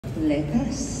Let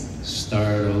us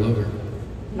start all over.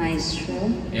 Maestro.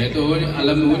 Ito,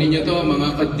 alam mo ninyo to, mga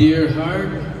ka-dear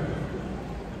heart.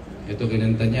 Ito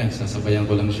kinanta niya, sasabayan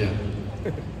ko lang siya.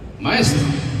 Maestro!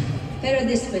 Pero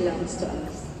this belongs to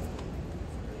us.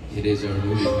 It is our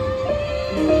movie.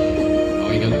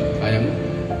 Okay ka? Kaya mo?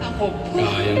 Ako po.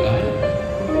 Kaya.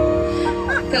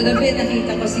 Kagabi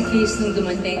nakita ko si Chris nung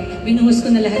dumating. Binuhos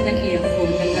ko na lahat ng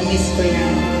earphone. Nag-miss ko na.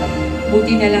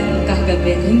 Buti na lang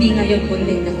kagabi. Hindi ngayon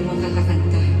kundi ako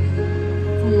makakakanta.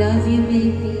 I love you,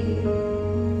 baby.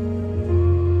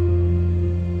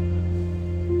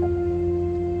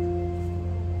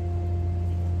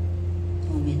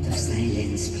 Moment of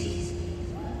silence, please.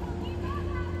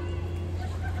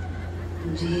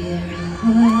 Dear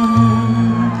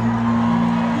heart,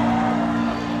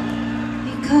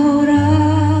 ikaw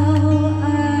raw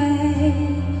ay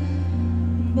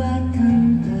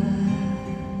batang-bata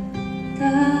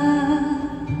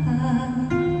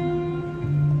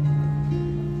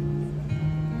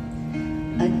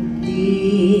at di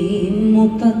mo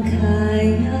pa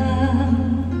kayang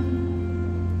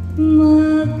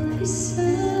mag-isa.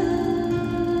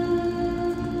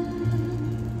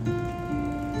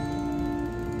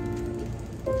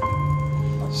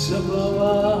 Sa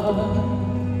bawat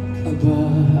aba,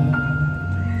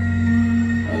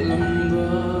 alam ba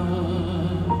nila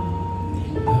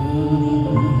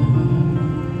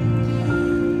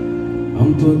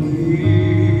ang pag-ibig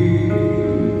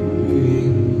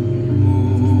mo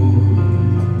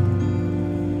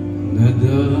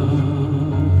nadarama?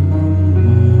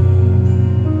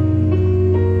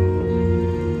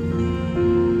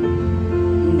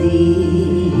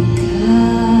 Di ka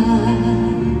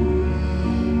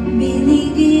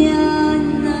binigyan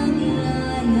ng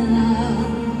yalang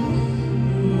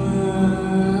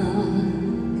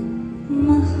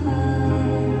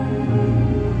magmahal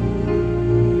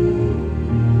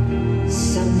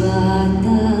sa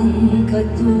batang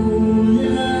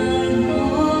katulad mo.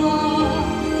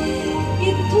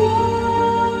 Ito'y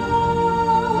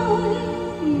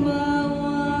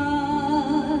bawal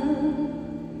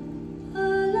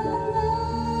alangan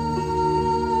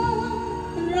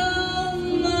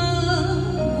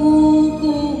magugulang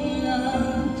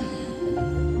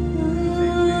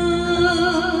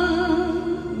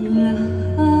ang lahat.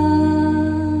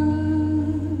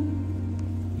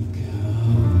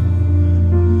 Ikaw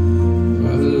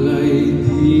pala'y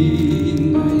di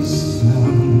na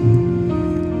isang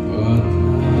bata.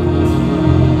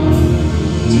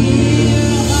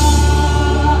 Dear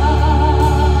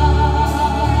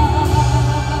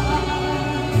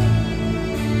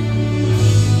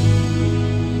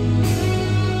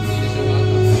Hindi na siya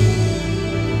bata.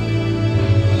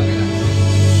 Malaki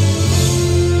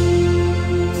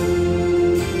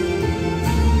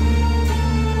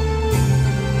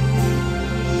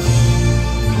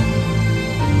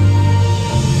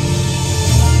na.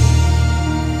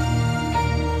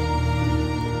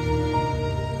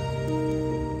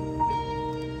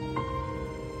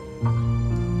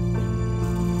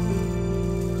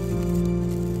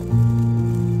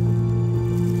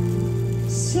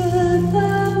 sa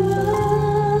bawat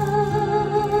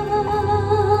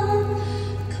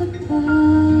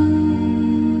kapal,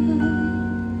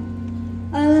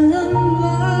 alam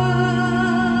ba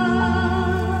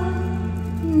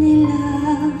nila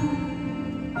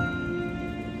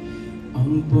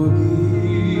Ang pag-ibig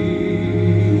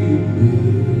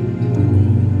mo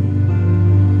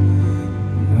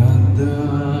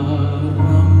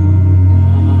nadarama?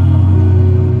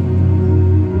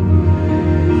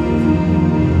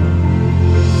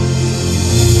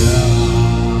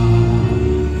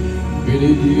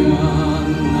 Binigyan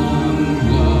ng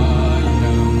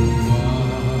layang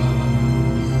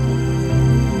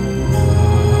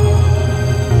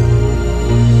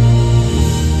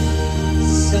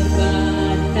sa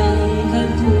batang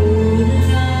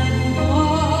katulad mo.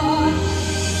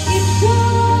 Ito'y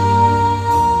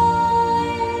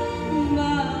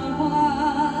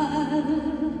bawal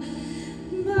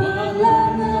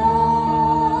malangan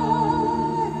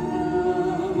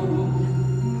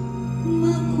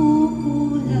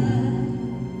makukulat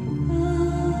ang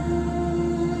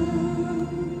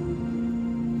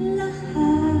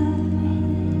lahat.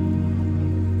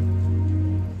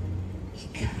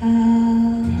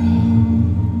 Ikaw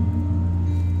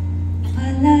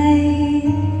pala'y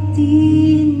di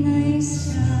na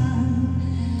isang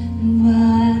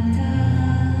bata.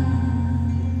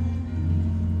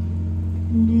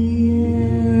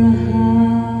 Dear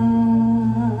heart.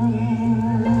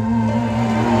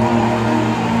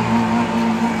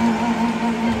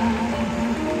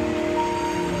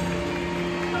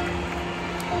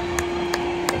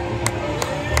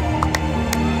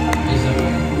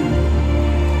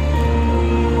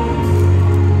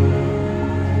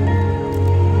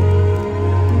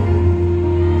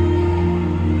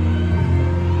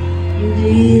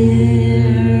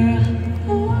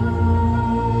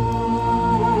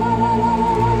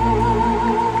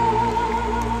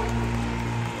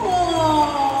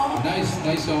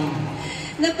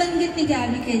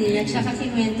 kanina, tsaka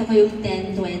kinuwento ko yung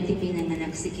 10-20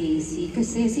 pinanganak si Casey.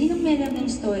 Kasi sinong may alam ng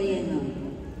story, ano?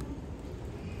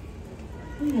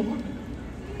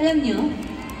 Alam nyo?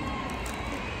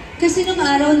 Kasi nung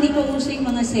araw, hindi pa uso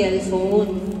yung mga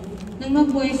cellphone. Nung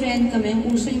mag-boyfriend kami,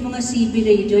 uso yung mga CB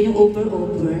radio, yung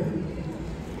over-over.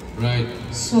 Right.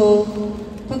 So,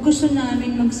 pag gusto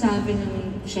namin magsabi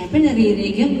ng, syempre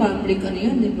naririnig yung public, ano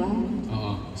yun, di ba?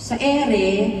 Sa ere,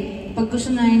 pag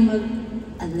gusto namin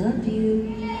I love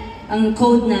you, ang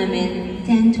code namin,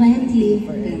 10-20.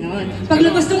 Ganon.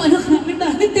 Paglabas ng anak namin,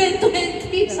 bakit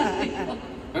 10-20? Sabi ko.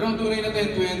 Pero ang tunay na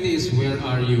 10-20 is, where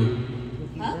are you?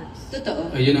 Ha?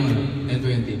 Totoo? Ayun ang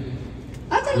 10-20.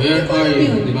 Where are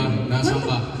you? Di ba? Nasaan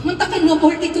ka? Muntakin mo,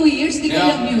 42 years, di ko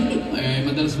alam yun.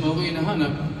 Madalas mo ako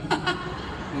hinahanap.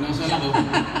 Nasaan ako?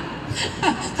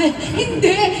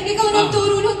 Hindi! Ikaw nang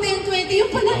turo ng 10-20,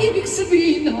 yung pala ibig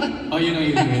sabihin nun. Yun ang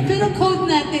ibig sabihin. Pero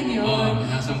code natin yun.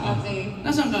 Nasaan ka? Okay.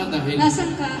 Nasaan ka dahil?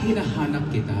 Nasaan ka? Hinahanap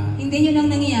kita. Hindi yun ang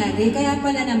nangyayari, kaya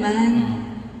pala naman.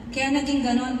 Kaya naging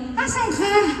ganon, nasaan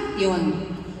ka? Yun.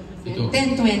 Ito.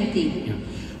 10-20. Yeah.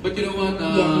 But you know what,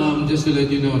 just to let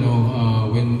you know,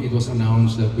 when it was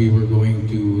announced that we were going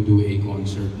to do a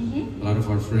concert, a lot of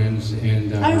our friends and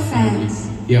our family,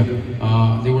 fans. yeah,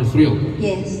 they were thrilled.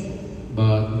 Yes.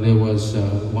 But there was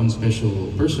one special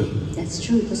person. That's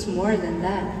true, it was more than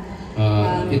that.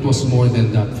 It was more than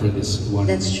that for this one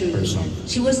That's true. person.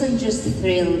 She wasn't just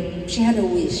thrilled, she had a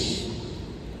wish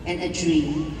and a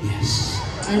dream. Yes.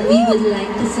 And we would like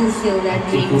to fulfill that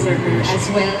dream for her as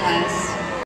well as